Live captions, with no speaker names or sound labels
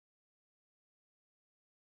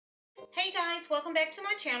Hey guys, welcome back to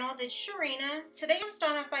my channel. This is Sharina. Today I'm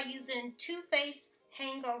starting off by using Faced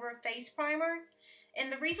Hangover Face Primer.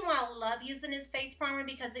 And the reason why I love using this face primer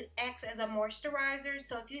because it acts as a moisturizer.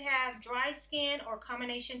 So if you have dry skin or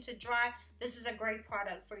combination to dry, this is a great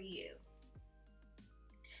product for you.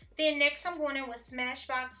 Then next I'm going in with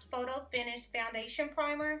Smashbox Photo Finish Foundation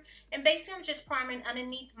Primer. And basically I'm just priming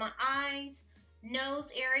underneath my eyes,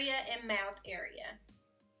 nose area, and mouth area.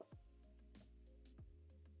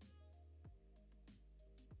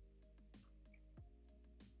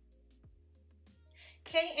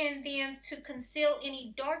 Okay, and then to conceal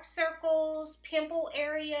any dark circles, pimple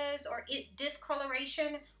areas, or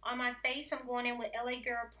discoloration on my face, I'm going in with L.A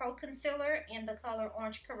Pro Concealer in the color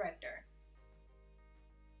Orange Corrector.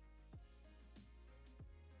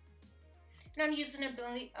 And I'm using a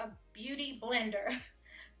beauty blender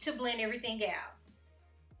to blend everything out.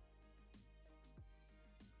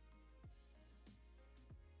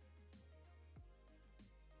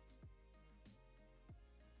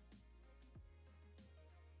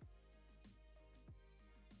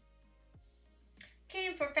 Okay,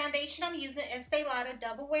 and for foundation, I'm using ESTEE Lauder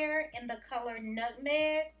Double in the color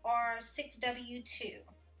NUTMEG or 6W2.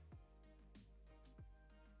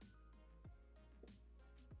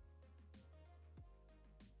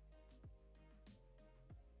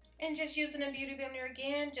 And just using a beauty blender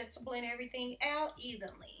again, just to blend everything out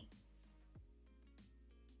evenly.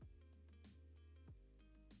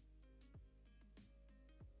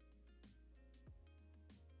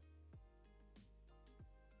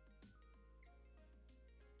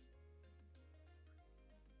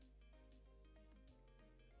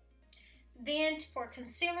 Then for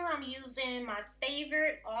concealer, I'm using my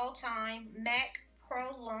favorite all-time MAC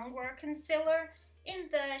Pro Longwear Concealer in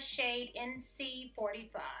the shade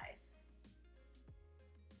NC45.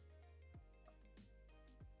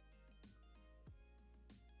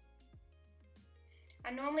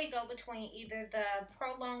 I normally go between either the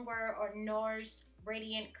Pro Longwear or NARS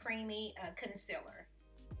Radiant Creamy Concealer.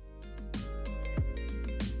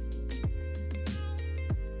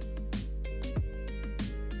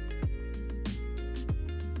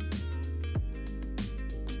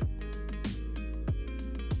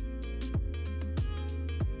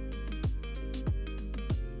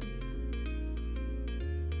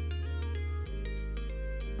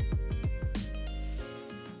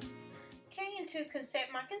 To set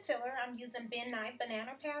my concealer, I'm using Nye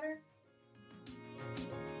Banana powder.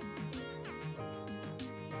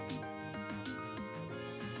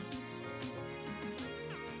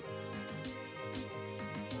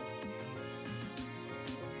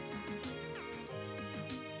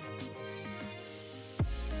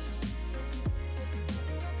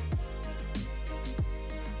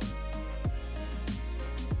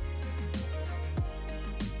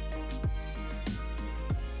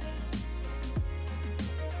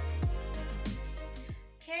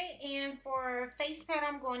 And for face powder,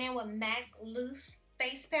 I'm going in with MAC Loose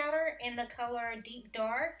Face Powder in the color Deep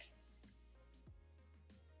Dark.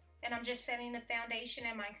 And I'm just setting the foundation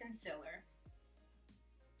and my concealer.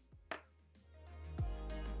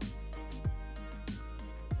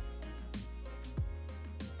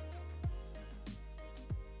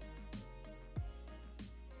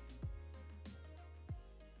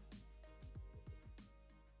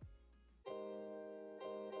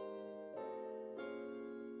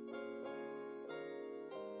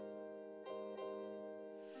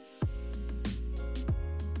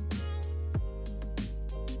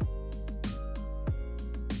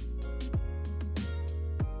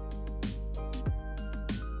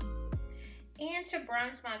 And to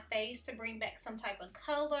bronze my face, to bring back some type of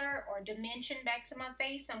color or dimension back to my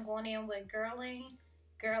face, I'm going in with Guerlain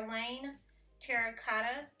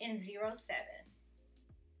Terracotta in 07.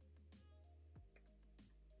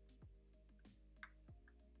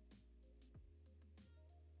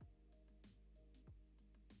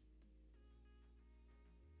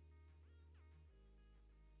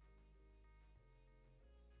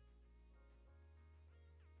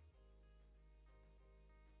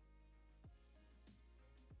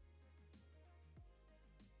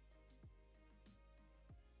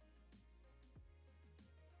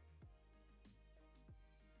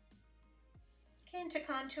 Okay, and to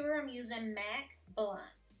contour, I'm using MAC Blunt.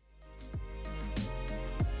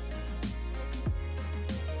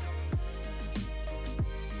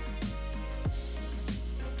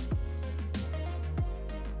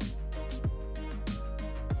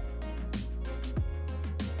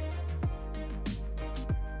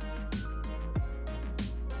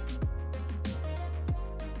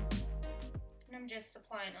 And I'm just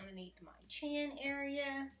applying underneath my chin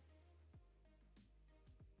area.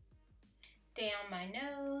 down my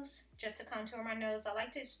nose, just to contour my nose. I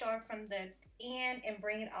like to start from the end and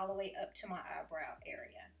bring it all the way up to my eyebrow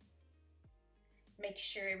area. Make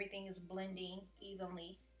sure everything is blending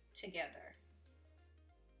evenly together.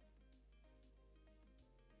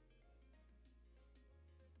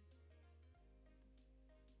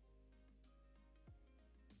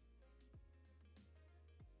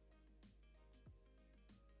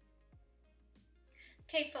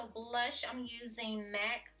 Okay, for blush, I'm using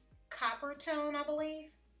MAC Coopertone, I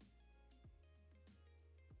believe.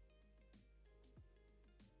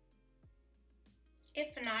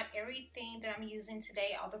 If not, everything that I'm using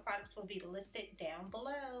today, all the products will be listed down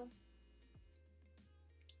below.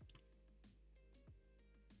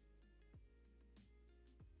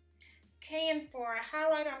 Okay, and for a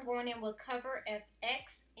highlighter, I'm going in with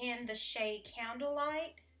CoverFX in the shade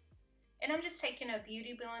Candlelight. And I'm just taking a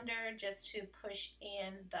beauty blender just to push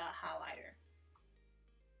in the highlighter.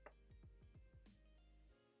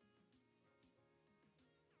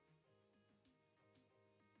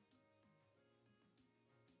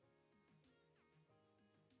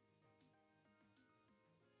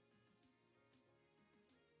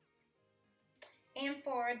 And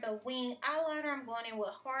for the wing eyeliner, I'm going in with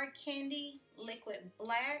HardCandy Liquid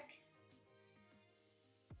Black.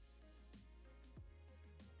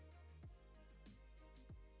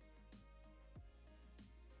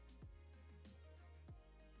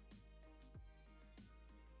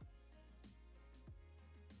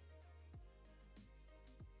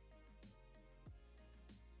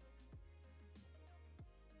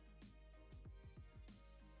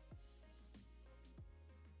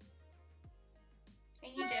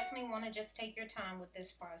 And you definitely want to just take your time with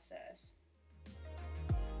this process.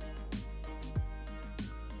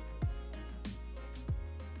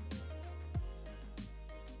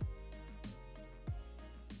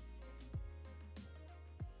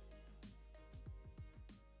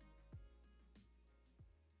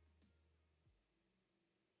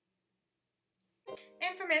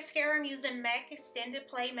 And for mascara, I'm using MAC Extended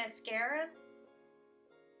Play Mascara.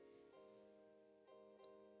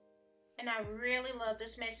 And I really love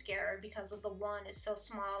this mascara because of the wand is so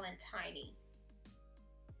small and tiny.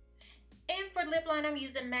 And for lip line, I'm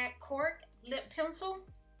using MAC Cork Lip Pencil,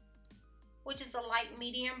 which is a light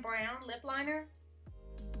medium brown lip liner.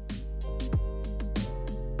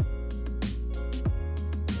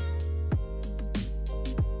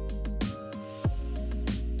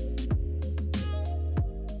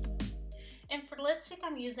 And for lipstick,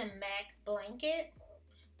 I'm using MAC Blankety,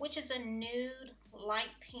 which is a nude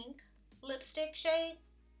light pink lipstick shade.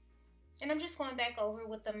 And I'm just going back over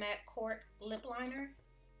with the MAC Cork lip liner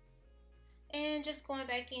and just going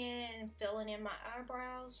back in and filling in my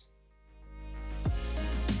eyebrows.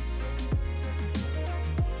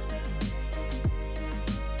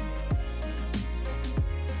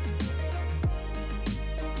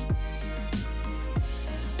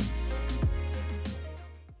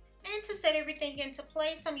 And to set everything into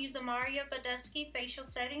place, I'm using Mario Badescu Facial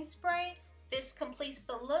Setting Spray. This completes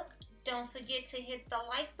the look. Don't forget to hit the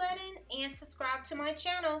like button and subscribe to my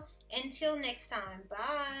channel. Until next time,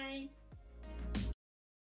 bye.